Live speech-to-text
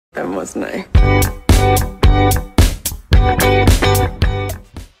wasn't I?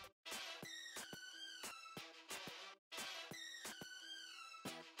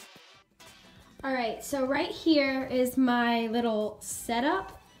 Alright, so right here is my little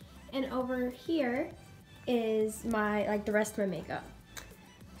setup, and over here is my, the rest of my makeup.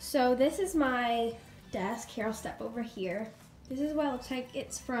 So this is my desk. Here, I'll step over here. This is what it looks like.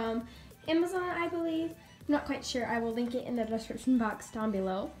 It's from Amazon, I believe. I'm not quite sure. I will link it in the description box down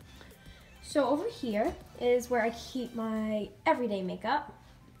below. So over here is where I keep my everyday makeup.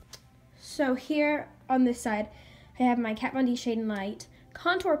 So here on this side, I have my Kat Von D Shade and Light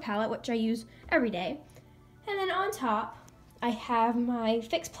contour palette, which I use every day. And then on top, I have my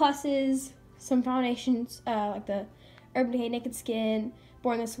Fix Pluses, some foundations, like the Urban Decay Naked Skin,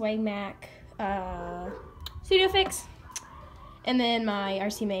 Born This Way MAC, Studio Fix, and then my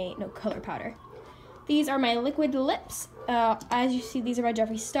RC May No Color Powder. These are my liquid lips. As you see, these are my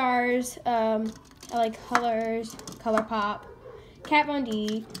Jeffree Stars, LA Colors, ColourPop, Kat Von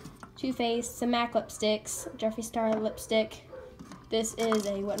D, Too Faced, some MAC lipsticks, Jeffree Star lipstick. This is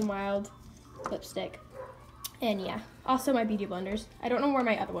a Wet n Wild lipstick. And yeah, also my beauty blenders. I don't know where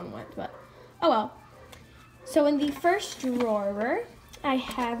my other one went, but oh well. So in the first drawer, I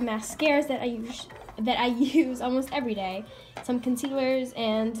have mascaras that I use almost every day. Some concealers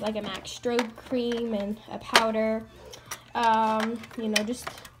and like a MAC strobe cream and a powder. You know, just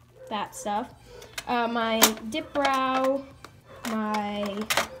that stuff. My dip brow, my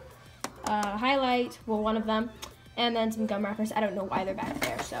highlight, well, one of them, and then some gum wrappers. I don't know why they're back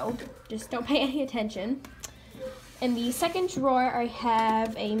there, so just don't pay any attention. In the second drawer, I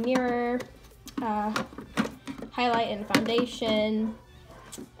have a mirror, highlight and foundation,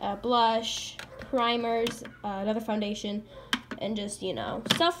 blush, primers, another foundation, and just, you know,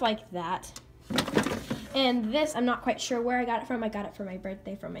 stuff like that. And this, I'm not quite sure where I got it from. I got it for my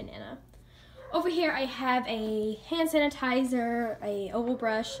birthday from my Nana. Over here, I have a hand sanitizer, a oval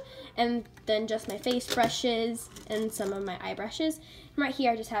brush, and then just my face brushes and some of my eye brushes. And right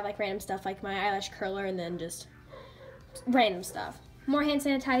here, I just have like random stuff like my eyelash curler and then just random stuff. More hand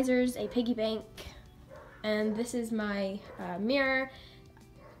sanitizers, a piggy bank, and this is my mirror.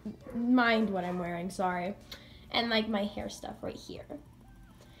 Mind what I'm wearing, sorry. And like my hair stuff right here.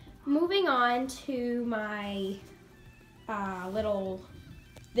 Moving on to my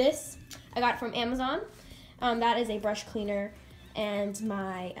this I got from Amazon. That is a brush cleaner and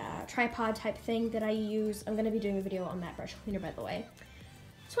my tripod type thing that I use. I'm gonna be doing a video on that brush cleaner, by the way.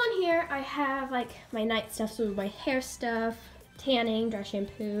 So on here I have like my night stuff, so my hair stuff, tanning, dry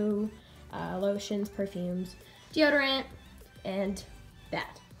shampoo, lotions, perfumes, deodorant, and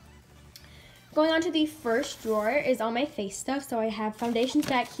that. Going on to the first drawer is all my face stuff. So I have foundations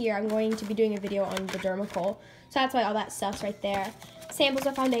back here. I'm going to be doing a video on the Dermacool, so that's why all that stuff's right there. Samples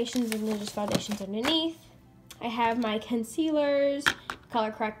of foundations, and then just foundations underneath. I have my concealers,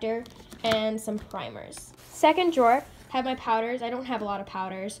 color corrector, and some primers. Second drawer, I have my powders. I don't have a lot of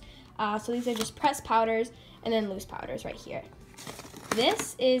powders, so these are just pressed powders and then loose powders right here.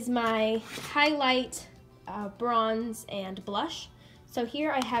 This is my highlight, bronze, and blush. So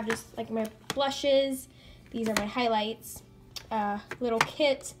here I have just like my blushes. These are my highlights, little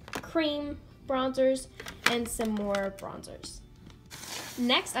kit, cream, bronzers, and some more bronzers.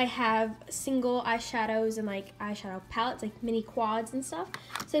 Next, I have single eyeshadows and like eyeshadow palettes, like mini quads and stuff.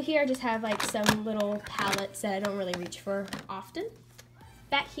 So here I just have like some little palettes that I don't really reach for often.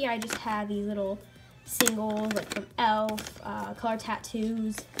 Back here I just have these little singles like from e.l.f., Color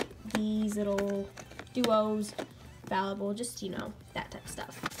Tattoos, these little duos, Valuable, just, you know, that type of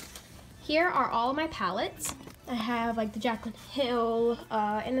stuff. Here are all of my palettes. I have like the Jaclyn Hill,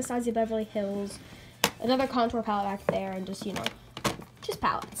 Anastasia Beverly Hills, another contour palette back there, and just, you know, just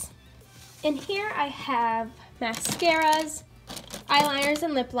palettes. In here I have mascaras, eyeliners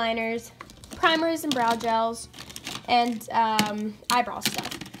and lip liners, primers and brow gels, and eyebrow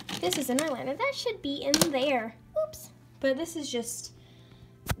stuff. This is an eyeliner. That should be in there. Oops. But this is just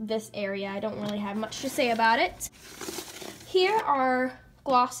this area. I don't really have much to say about it. Here are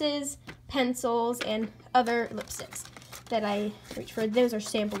glosses, pencils, and other lipsticks that I reach for. Those are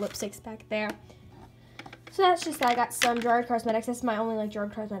sample lipsticks back there. So that's just that. I got some Gerard Cosmetics. This is my only like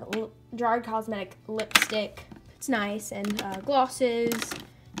Gerard Cosmetic lipstick. It's nice. And glosses,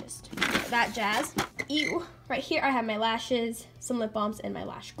 just that jazz. Ew. Right here I have my lashes, some lip balms, and my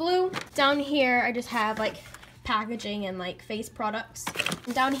lash glue. Down here I just have like packaging and like face products.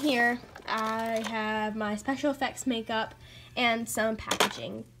 And down here I have my special effects makeup and some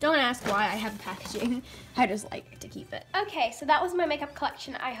packaging. Don't ask why I have packaging. I just like to keep it. Okay, so that was my makeup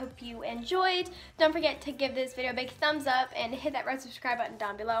collection. I hope you enjoyed. Don't forget to give this video a big thumbs up and hit that red subscribe button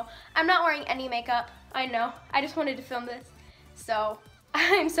down below. I'm not wearing any makeup. I know. I just wanted to film this. So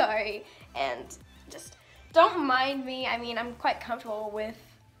I'm sorry. And just don't mind me. I mean, I'm quite comfortable with,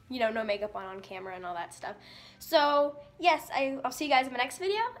 you know, no makeup on camera and all that stuff. So yes, I'll see you guys in my next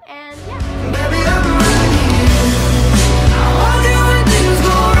video. And yeah.